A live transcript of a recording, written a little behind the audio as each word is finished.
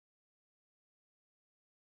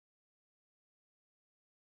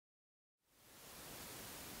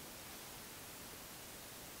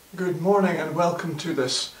Good morning and welcome to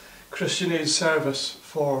this Christian Aid service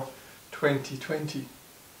for 2020.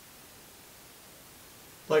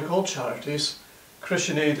 Like all charities,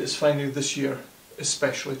 Christian Aid is finding this year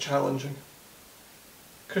especially challenging.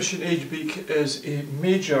 Christian Aid Week is a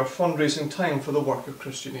major fundraising time for the work of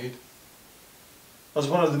Christian Aid. As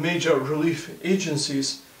one of the major relief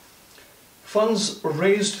agencies, funds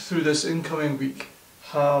raised through this incoming week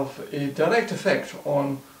have a direct effect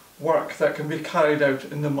on work that can be carried out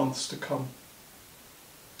in the months to come.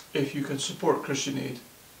 If you can support Christian Aid,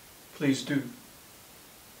 please do.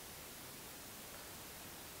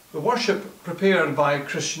 The worship prepared by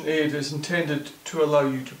Christian Aid is intended to allow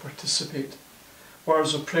you to participate.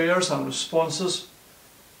 Words of prayers and responses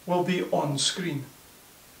will be on screen.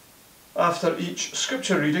 After each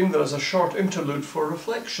scripture reading, there is a short interlude for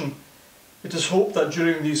reflection. It is hoped that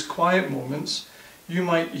during these quiet moments, you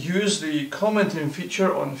might use the commenting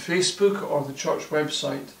feature on Facebook or the church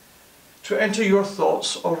website to enter your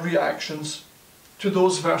thoughts or reactions to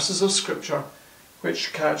those verses of Scripture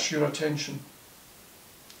which catch your attention.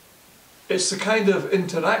 It's the kind of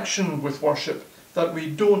interaction with worship that we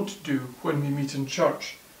don't do when we meet in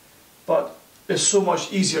church, but is so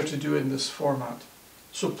much easier to do in this format.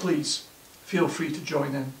 So please, feel free to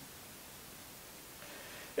join in.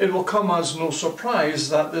 It will come as no surprise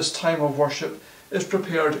that this time of worship is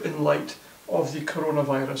prepared in light of the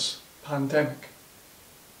coronavirus pandemic.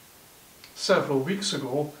 Several weeks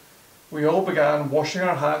ago, we all began washing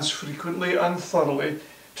our hands frequently and thoroughly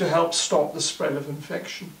to help stop the spread of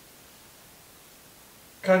infection.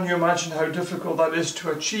 Can you imagine how difficult that is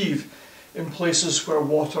to achieve in places where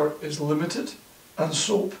water is limited and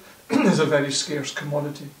soap is a very scarce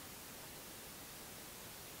commodity?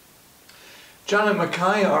 Janet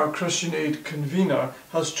Mackay, our Christian Aid convener,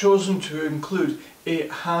 has chosen to include a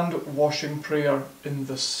hand-washing prayer in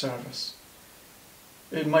this service.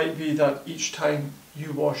 It might be that each time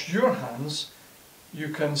you wash your hands, you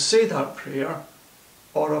can say that prayer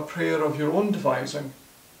or a prayer of your own devising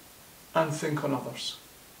and think on others.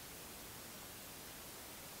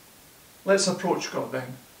 Let's approach God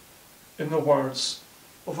then in the words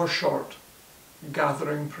of a short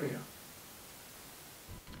gathering prayer.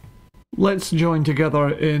 Let's join together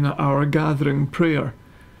in our gathering prayer,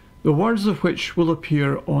 the words of which will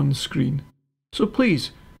appear on screen. So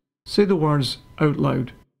please, say the words out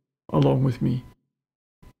loud along with me.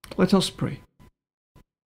 Let us pray.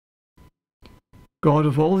 God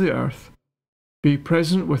of all the earth, be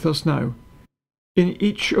present with us now, in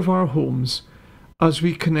each of our homes as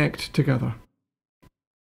we connect together.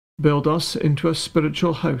 Build us into a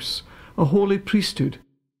spiritual house, a holy priesthood,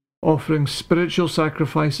 offering spiritual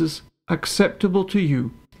sacrifices acceptable to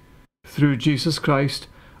you, through Jesus Christ,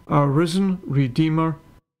 our risen Redeemer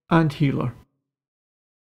and Healer.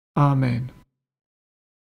 Amen.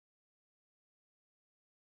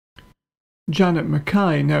 Janet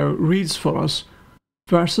Mackay now reads for us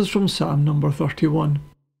verses from Psalm number 31.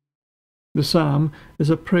 The psalm is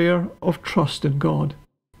a prayer of trust in God,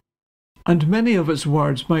 and many of its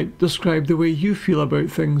words might describe the way you feel about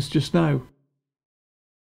things just now.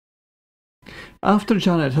 After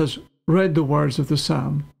Janet has read the words of the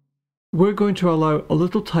psalm, we're going to allow a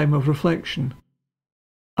little time of reflection.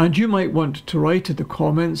 And you might want to write in the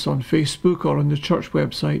comments on Facebook or on the church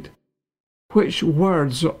website which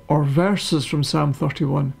words or verses from Psalm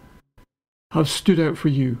 31 have stood out for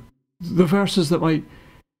you, the verses that might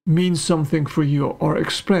mean something for you or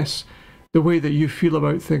express the way that you feel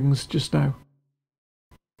about things just now.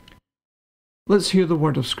 Let's hear the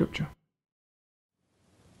word of Scripture.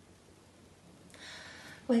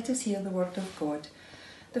 Let us hear the word of God.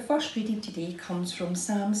 The first reading today comes from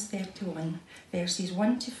Psalms 31, verses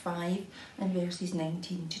 1 to 5 and verses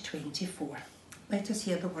 19 to 24. Let us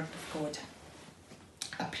hear the word of God.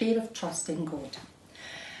 A prayer of trust in God.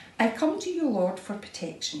 I come to you, Lord, for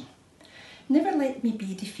protection. Never let me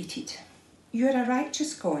be defeated. You are a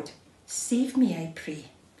righteous God. Save me, I pray.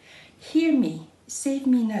 Hear me, save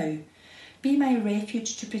me now. Be my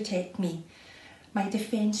refuge to protect me, my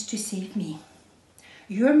defence to save me.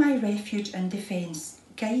 You are my refuge and defence.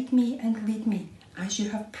 Guide me and lead me as you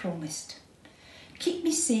have promised. Keep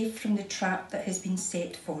me safe from the trap that has been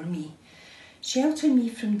set for me. Shelter me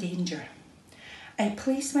from danger. I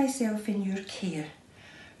place myself in your care.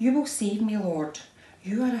 You will save me, Lord.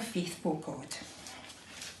 You are a faithful God.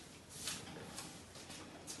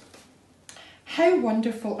 How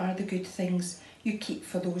wonderful are the good things you keep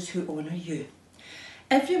for those who honour you.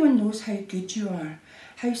 Everyone knows how good you are,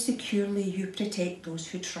 how securely you protect those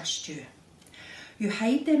who trust you. You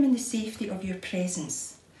hide them in the safety of your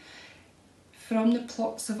presence from the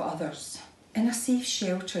plots of others. In a safe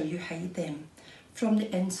shelter you hide them from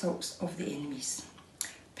the insults of the enemies.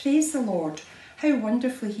 Praise the Lord, how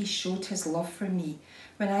wonderfully he showed his love for me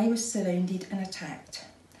when I was surrounded and attacked.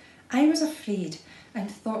 I was afraid and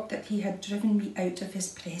thought that he had driven me out of his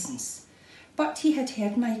presence. But he had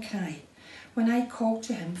heard my cry when I called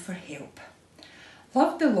to him for help.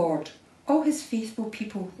 Love the Lord, all his faithful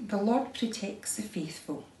people. The Lord protects the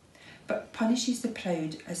faithful, but punishes the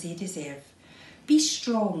proud as they deserve. Be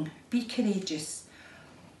strong, be courageous,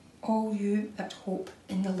 all you that hope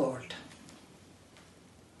in the Lord.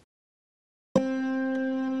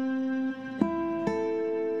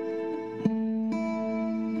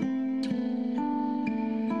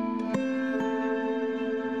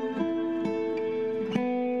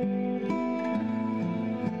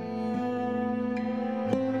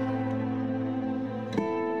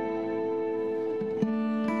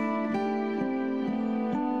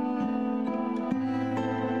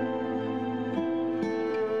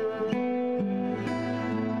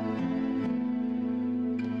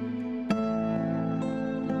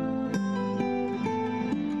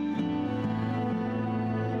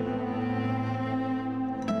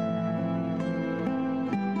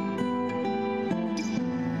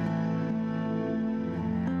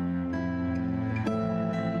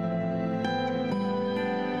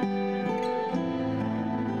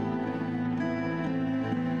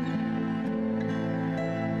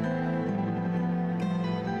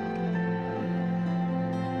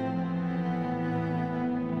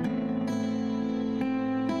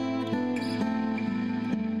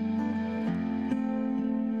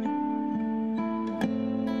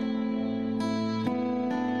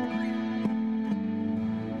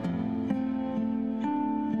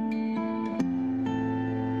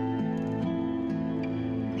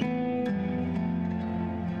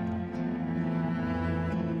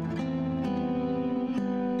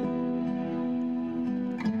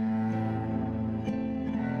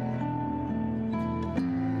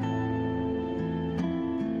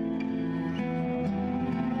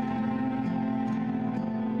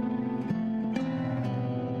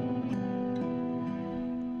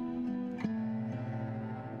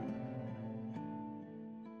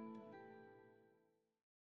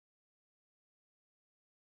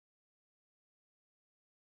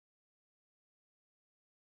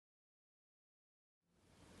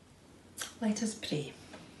 Let us pray.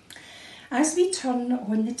 As we turn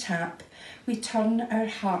on the tap, we turn our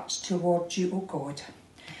hearts toward you, O God.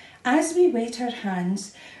 As we wet our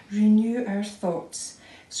hands, renew our thoughts,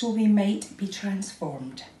 so we might be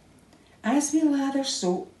transformed. As we lather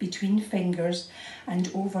soap between fingers and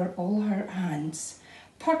over all our hands,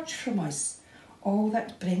 purge from us all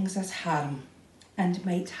that brings us harm and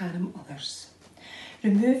might harm others.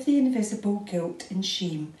 Remove the invisible guilt and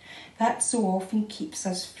shame that so often keeps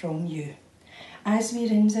us from you. As we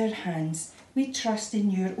rinse our hands, we trust in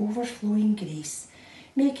your overflowing grace,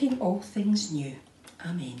 making all things new.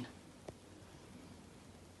 Amen.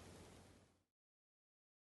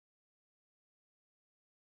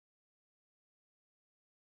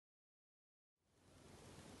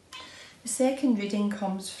 The second reading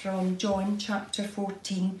comes from John chapter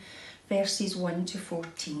 14, verses 1 to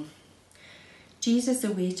 14. Jesus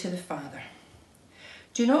the way to the Father.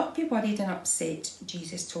 Do not be worried and upset,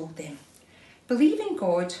 Jesus told them. Believe in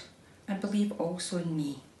God and believe also in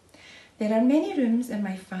me. There are many rooms in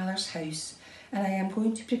my Father's house, and I am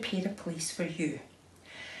going to prepare a place for you.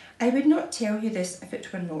 I would not tell you this if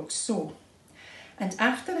it were not so. And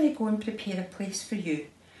after I go and prepare a place for you,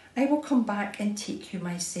 I will come back and take you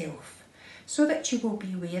myself, so that you will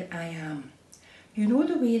be where I am. You know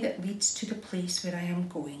the way that leads to the place where I am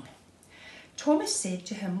going. Thomas said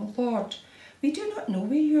to him, Lord, we do not know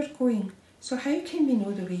where you are going, so how can we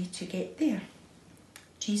know the way to get there?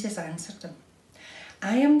 Jesus answered him,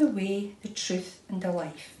 I am the way, the truth, and the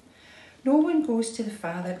life. No one goes to the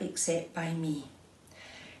Father except by me.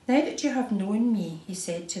 Now that you have known me, he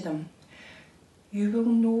said to them, you will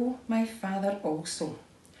know my Father also.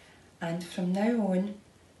 And from now on,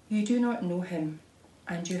 you do not know him,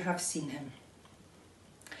 and you have seen him.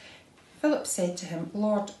 Philip said to him,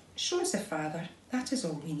 Lord, show us the Father, that is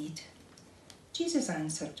all we need. Jesus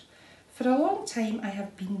answered, for a long time I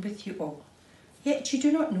have been with you all, yet you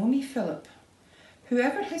do not know me, Philip.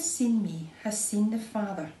 Whoever has seen me has seen the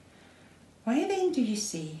Father. Why then do you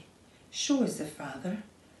say, show us the Father?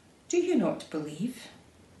 Do you not believe?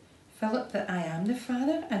 Philip, that I am the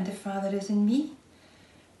Father, and the Father is in me?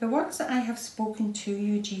 The words that I have spoken to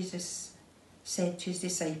you, Jesus said to his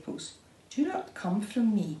disciples, do not come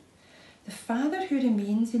from me. The Father who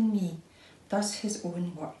remains in me does his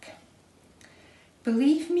own work.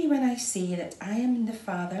 Believe me when I say that I am in the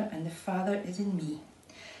Father and the Father is in me.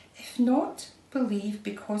 If not, believe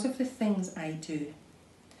because of the things I do.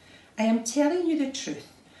 I am telling you the truth.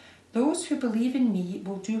 Those who believe in me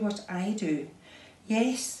will do what I do.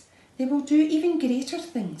 Yes, they will do even greater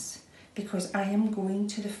things, because I am going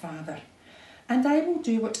to the Father. And I will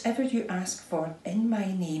do whatever you ask for in my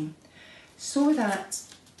name, so that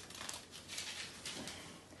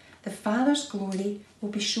the Father's glory will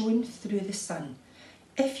be shown through the Son.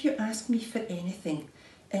 If you ask me for anything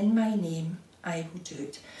in my name, I will do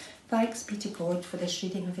it. Thanks be to God for this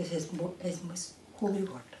reading of his most holy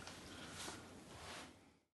word.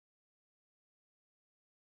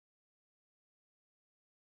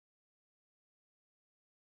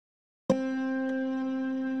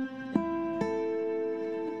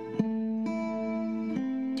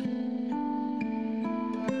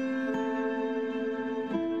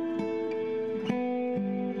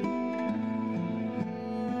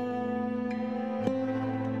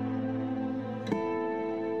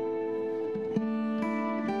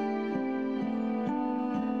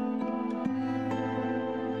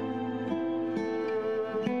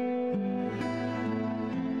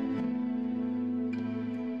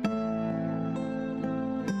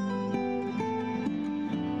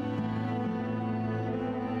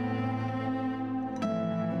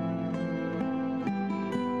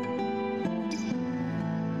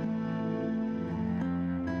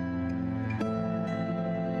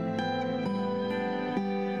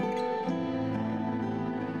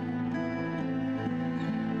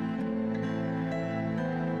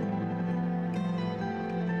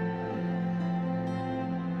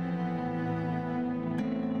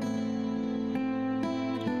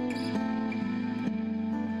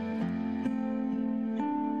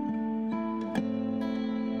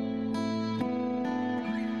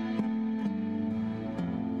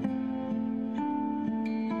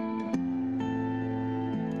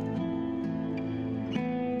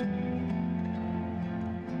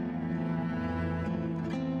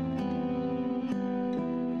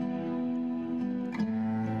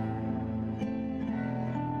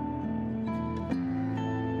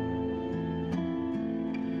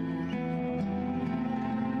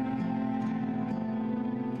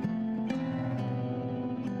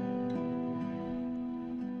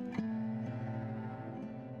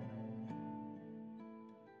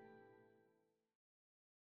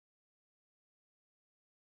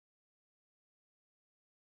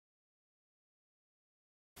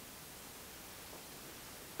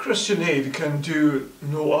 Christian Aid can do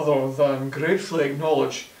no other than gratefully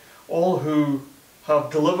acknowledge all who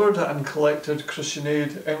have delivered and collected Christian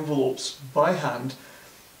Aid envelopes by hand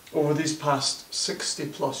over these past 60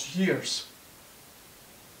 plus years.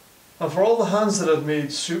 And for all the hands that have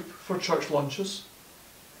made soup for church lunches,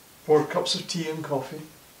 poured cups of tea and coffee,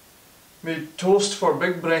 made toast for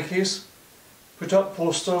big brekkies, put up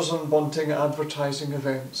posters and bunting advertising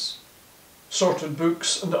events, sorted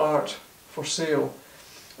books and art for sale,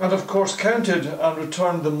 and of course counted and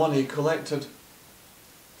returned the money collected.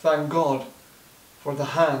 Thank God for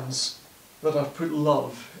the hands that have put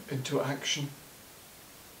love into action.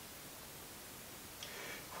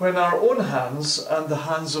 When our own hands and the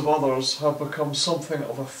hands of others have become something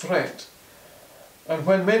of a threat, and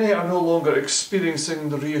when many are no longer experiencing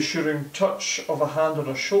the reassuring touch of a hand on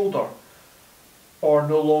a shoulder, or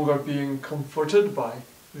no longer being comforted by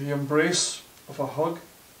the embrace of a hug,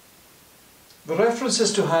 the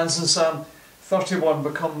references to hands in Psalm 31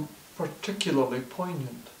 become particularly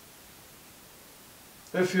poignant.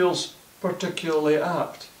 It feels particularly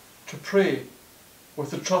apt to pray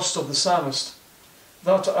with the trust of the psalmist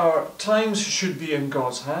that our times should be in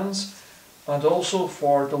God's hands, and also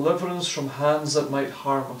for deliverance from hands that might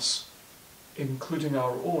harm us, including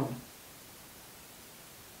our own.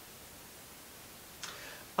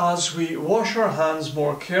 As we wash our hands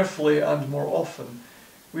more carefully and more often,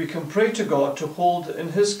 we can pray to God to hold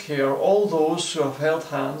in His care all those who have held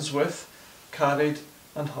hands with, carried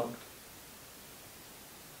and hugged.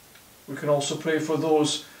 We can also pray for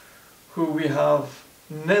those who we have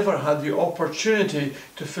never had the opportunity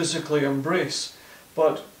to physically embrace,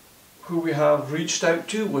 but who we have reached out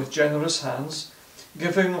to with generous hands,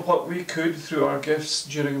 giving what we could through our gifts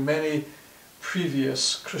during many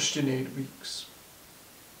previous Christian Aid weeks.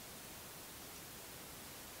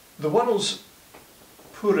 The world's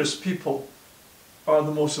poorest people are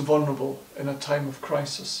the most vulnerable in a time of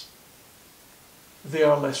crisis. They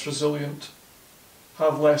are less resilient,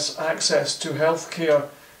 have less access to health care,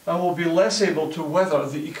 and will be less able to weather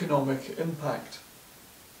the economic impact.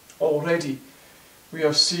 Already, we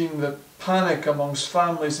have seen the panic amongst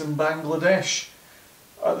families in Bangladesh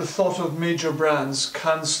at the thought of major brands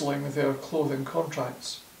cancelling their clothing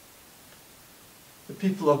contracts. The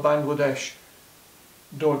people of Bangladesh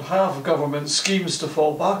don't have government schemes to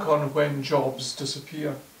fall back on when jobs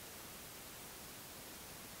disappear.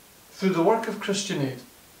 Through the work of Christian Aid,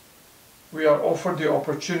 we are offered the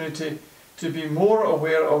opportunity to be more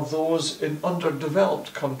aware of those in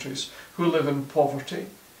underdeveloped countries who live in poverty,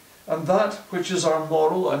 and that which is our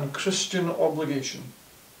moral and Christian obligation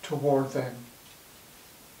toward them.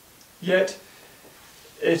 Yet,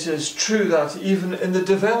 it is true that even in the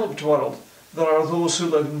developed world, there are those who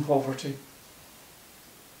live in poverty.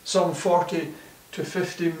 Some 40 to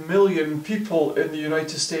 50 million people in the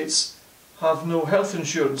United States have no health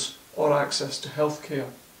insurance or access to health care.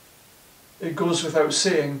 It goes without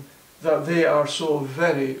saying that they are so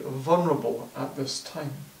very vulnerable at this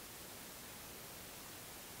time.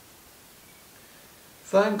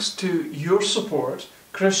 Thanks to your support,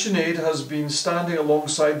 Christian Aid has been standing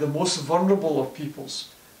alongside the most vulnerable of peoples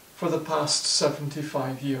for the past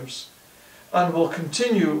 75 years, and will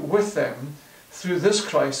continue with them through this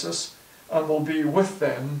crisis and will be with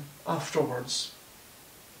them afterwards.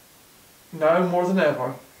 Now more than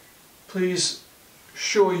ever, please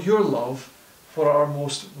show your love for our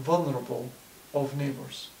most vulnerable of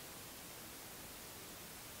neighbours.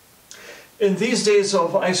 In these days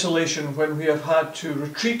of isolation, when we have had to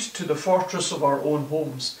retreat to the fortress of our own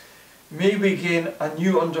homes, may we gain a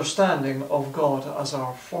new understanding of God as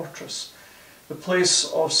our fortress, the place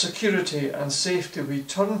of security and safety we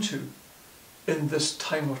turn to in this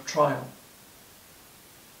time of trial.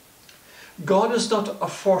 God is not a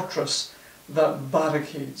fortress that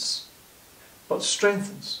barricades, but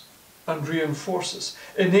strengthens and reinforces,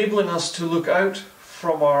 enabling us to look out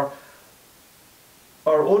from our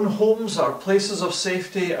own homes, our places of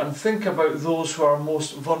safety, and think about those who are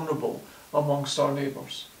most vulnerable amongst our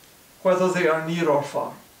neighbours, whether they are near or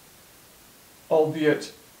far,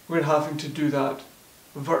 albeit we're having to do that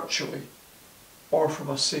virtually or from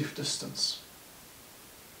a safe distance.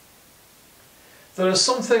 There is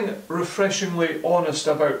something refreshingly honest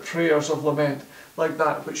about prayers of lament, like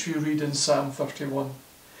that which we read in Psalm 31.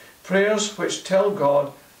 Prayers which tell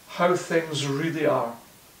God how things really are.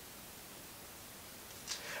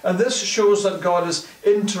 And this shows that God is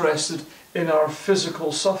interested in our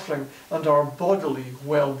physical suffering and our bodily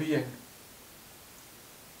well-being.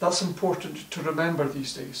 That's important to remember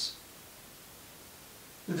these days.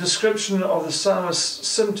 The description of the psalmist's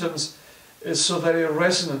symptoms is so very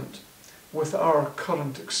resonant with our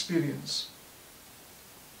current experience.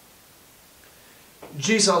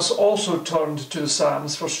 Jesus also turned to the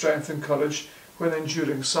Psalms for strength and courage when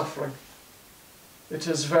enduring suffering. It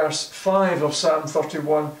is verse 5 of Psalm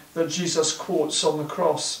 31 that Jesus quotes on the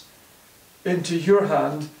cross, "Into your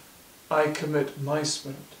hand I commit my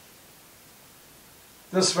spirit."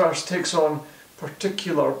 This verse takes on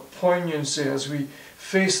particular poignancy as we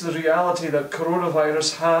face the reality that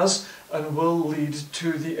coronavirus has and will lead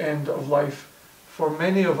to the end of life for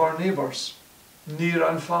many of our neighbours, near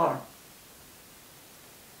and far.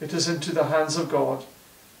 It is into the hands of God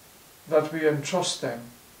that we entrust them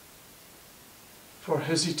for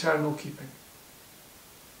His eternal keeping.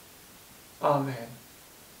 Amen.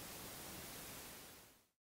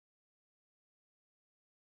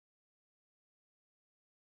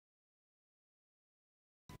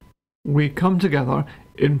 We come together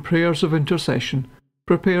in prayers of intercession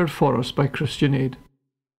prepared for us by Christian Aid.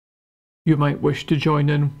 You might wish to join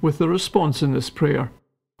in with the response in this prayer,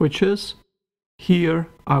 which is, "Hear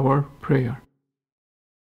our prayer."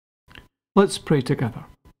 Let's pray together.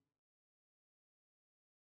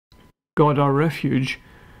 God, our refuge,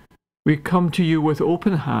 we come to you with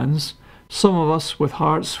open hands, some of us with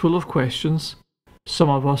hearts full of questions, some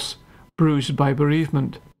of us bruised by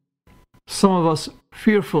bereavement, some of us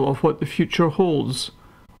fearful of what the future holds,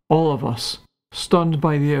 all of us stunned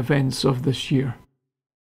by the events of this year.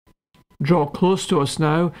 Draw close to us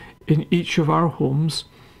now in each of our homes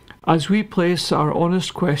as we place our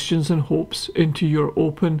honest questions and hopes into your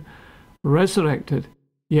open, resurrected,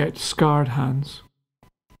 yet scarred hands.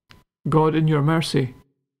 God, in your mercy,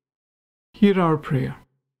 hear our prayer.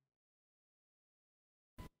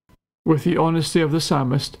 With the honesty of the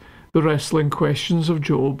psalmist, the wrestling questions of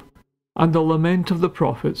Job, and the lament of the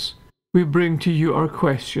prophets, we bring to you our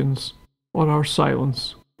questions or our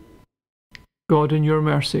silence. God, in your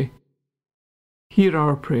mercy, hear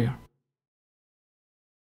our prayer.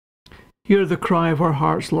 Hear the cry of our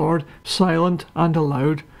hearts, Lord, silent and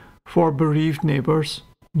aloud, for bereaved neighbours,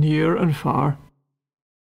 near and far.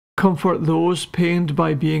 Comfort those pained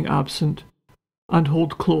by being absent, and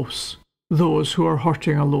hold close those who are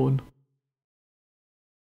hurting alone.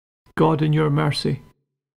 God, in your mercy,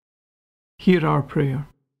 hear our prayer.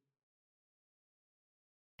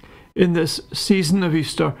 In this season of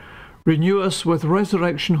Easter, renew us with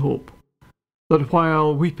resurrection hope, that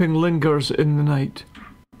while weeping lingers in the night,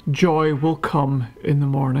 joy will come in the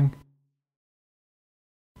morning.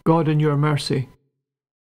 God, in your mercy,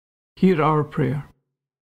 hear our prayer.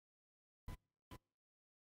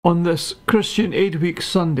 On this Christian Aid Week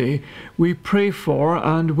Sunday, we pray for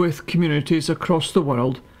and with communities across the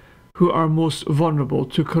world who are most vulnerable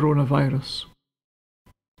to coronavirus.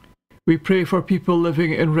 We pray for people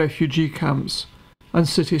living in refugee camps and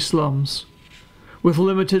city slums, with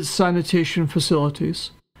limited sanitation facilities,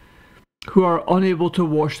 who are unable to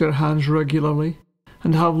wash their hands regularly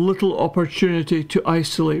and have little opportunity to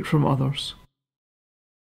isolate from others.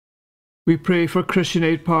 We pray for Christian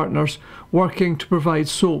Aid partners working to provide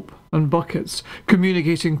soap and buckets,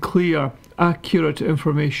 communicating clear, accurate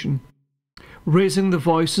information, raising the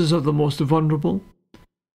voices of the most vulnerable,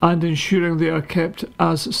 and ensuring they are kept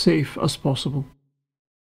as safe as possible.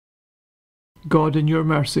 God, in your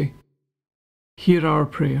mercy, hear our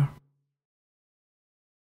prayer.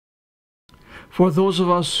 For those of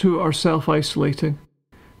us who are self-isolating,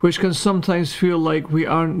 which can sometimes feel like we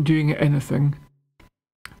aren't doing anything,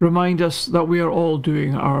 remind us that we are all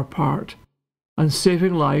doing our part and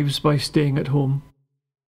saving lives by staying at home.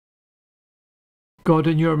 God,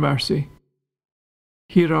 in your mercy,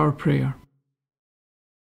 hear our prayer.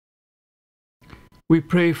 We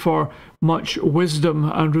pray for much wisdom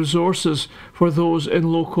and resources for those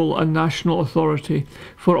in local and national authority,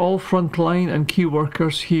 for all frontline and key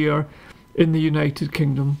workers here in the United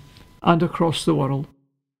Kingdom and across the world.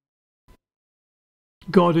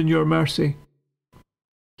 God, in your mercy,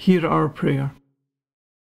 hear our prayer.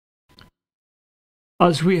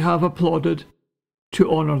 As we have applauded to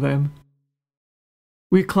honour them,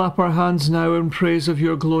 we clap our hands now in praise of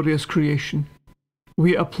your glorious creation.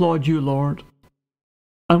 We applaud you, Lord,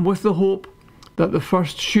 and with the hope that the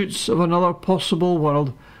first shoots of another possible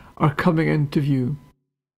world are coming into view.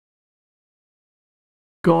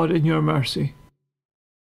 God, in your mercy,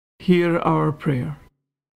 hear our prayer.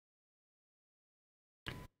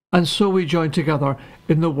 And so we join together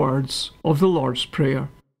in the words of the Lord's Prayer,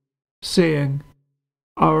 saying,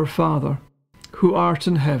 Our Father, who art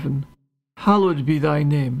in heaven, hallowed be thy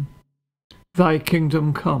name. Thy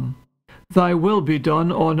kingdom come, thy will be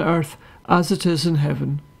done on earth as it is in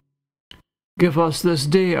heaven. Give us this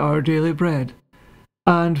day our daily bread,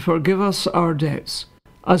 and forgive us our debts,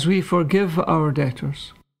 as we forgive our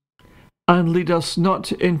debtors. And lead us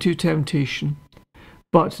not into temptation,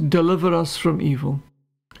 but deliver us from evil.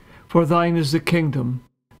 For thine is the kingdom,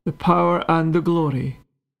 the power and the glory,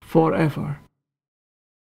 forever.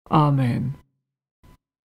 Amen.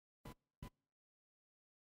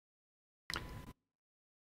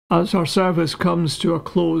 As our service comes to a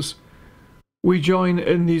close, we join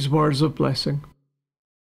in these words of blessing.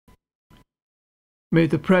 May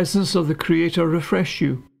the presence of the Creator refresh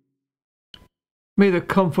you. May the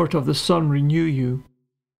comfort of the Son renew you.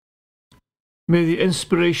 May the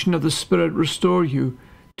inspiration of the Spirit restore you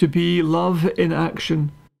to be love in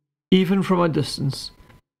action, even from a distance,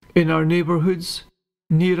 in our neighbourhoods,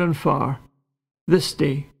 near and far, this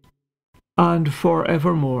day, and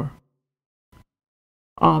forevermore.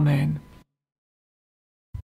 Amen.